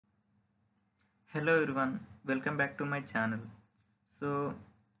Hello everyone, welcome back to my channel. So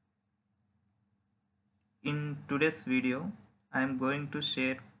in today's video, I am going to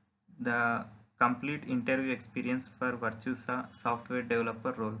share the complete interview experience for Virtusa software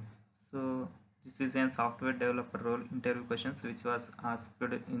developer role. So this is a software developer role interview questions which was asked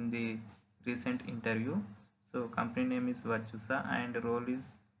in the recent interview. So company name is Virtusa and role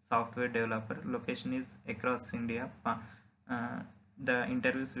is software developer. Location is across India. The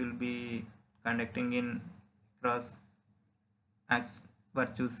interviews will be conducting in across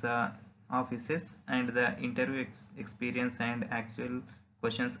Virtusa offices, and the interview experience and actual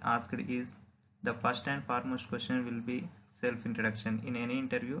questions asked is the first and foremost question will be self introduction. In any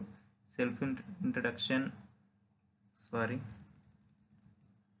interview, self introduction, sorry,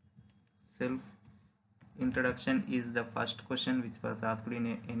 self introduction is the first question which was asked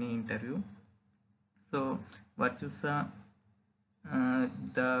in any interview. So, Virtusa,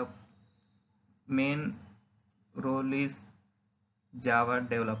 the main role is Java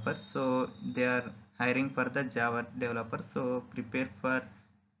developer, so they are hiring for the Java developer, so prepare for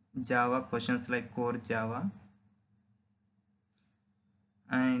Java questions like core Java,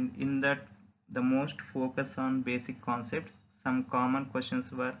 and in that the most focus on basic concepts. Some common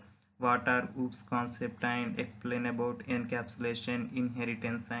questions were what are OOPS concept and explain about encapsulation,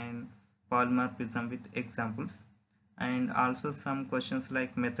 inheritance and polymorphism with examples, and also some questions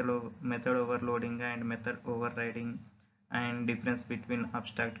like method overloading and method overriding, and difference between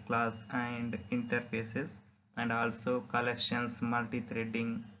abstract class and interfaces, and also collections,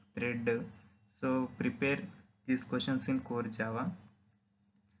 multi-threading, thread. So prepare these questions in core Java.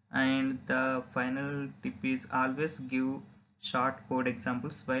 And the final tip is always give short code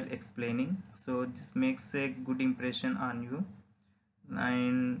examples while explaining, so this makes a good impression on you.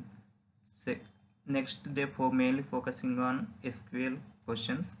 And next they for mainly focusing on SQL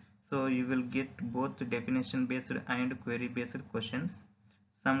questions, so you will get both definition based and query based questions.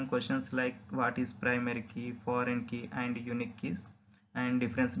 Some questions like what is primary key, foreign key and unique keys, and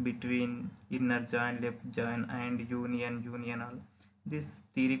difference between inner join, left join and union all. These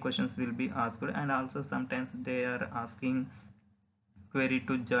theory questions will be asked, and also sometimes they are asking query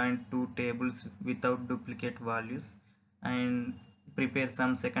to join two tables without duplicate values, and prepare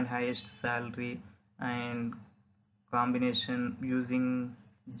some second highest salary and combination using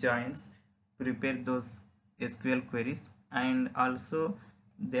joins. Prepare those SQL queries, and also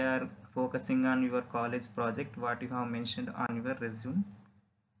they are focusing on your college project what you have mentioned on your resume.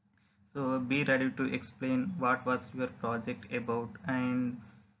 So be ready to explain what was your project about, and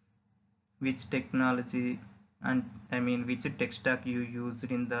which technology, and which tech stack you used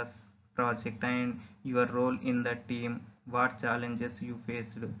in this project, and your role in the team, what challenges you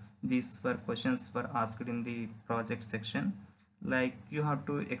faced. These were questions were asked in the project section. Like you have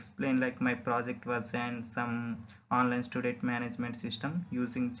to explain like my project was in some online student management system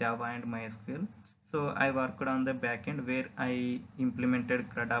using Java and MySQL. So I worked on the backend where I implemented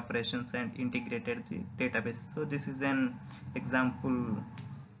CRUD operations and integrated the database. So this is an example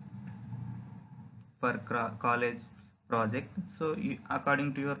for college project. So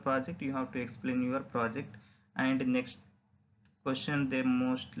according to your project you have to explain your project. And next question they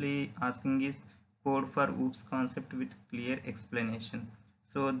mostly asking is code for OOPS concept with clear explanation.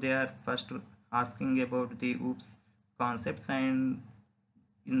 So they are first asking about the OOPS concepts, and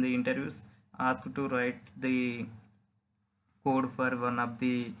in the interviews asked to write the code for one of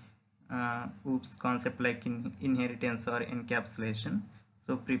the OOPS concept like inheritance or encapsulation.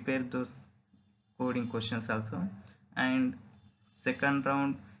 So prepare those coding questions also. And second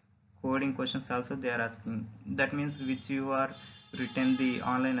round coding questions also they are asking, that means which you are written the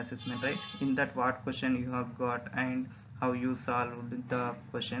online assessment, right? In that what question you have got and how you solved the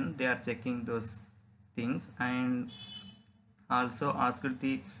question, they are checking those things. And also asked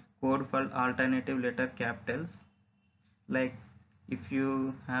the code for alternative letter capitals, like if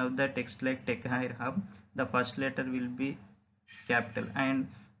you have the text like tech hire hub, the first letter will be capital and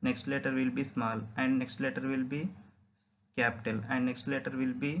next letter will be small and next letter will be capital and next letter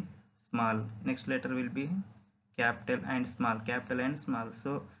will be small, next letter will be capital and small, capital and small.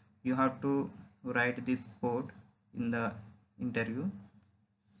 So you have to write this code in the interview.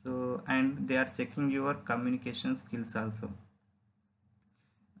 So and they are checking your communication skills also.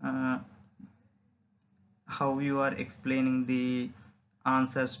 uh, how you are explaining the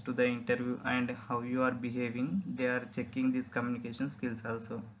answers to the interview and how you are behaving, they are checking these communication skills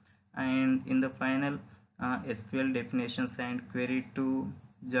also. And in the final SQL definitions and query to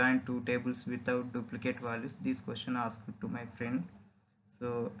join two tables without duplicate values, this question asked to my friend.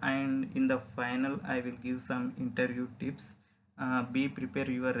 So and in the final I will give some interview tips. Be prepare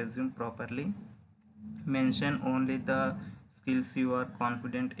your resume properly, Mention only the skills you are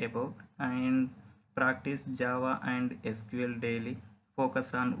confident about and practice Java and SQL daily.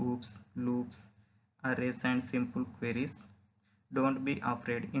 Focus on oops, loops, arrays, and simple queries. Don't be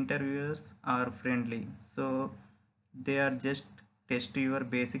afraid. Interviewers are friendly, so they are just test your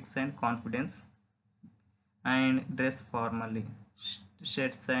basics and confidence. And dress formally.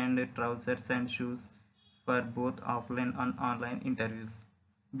 Shirts and trousers and shoes for both offline and online interviews.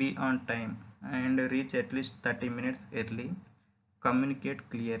 Be on time and reach at least 30 minutes early. Communicate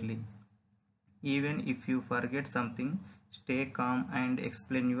clearly. Even if you forget something, stay calm and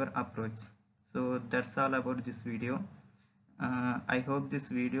explain your approach. So that's all about this video. I hope this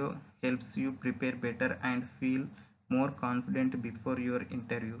video helps you prepare better and feel more confident before your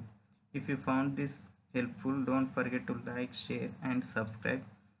interview. If you found this helpful, don't forget to like, share, and subscribe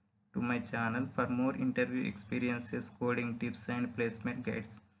to my channel for more interview experiences, coding tips, and placement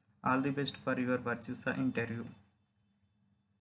guides. All the best for your Virtusa interview.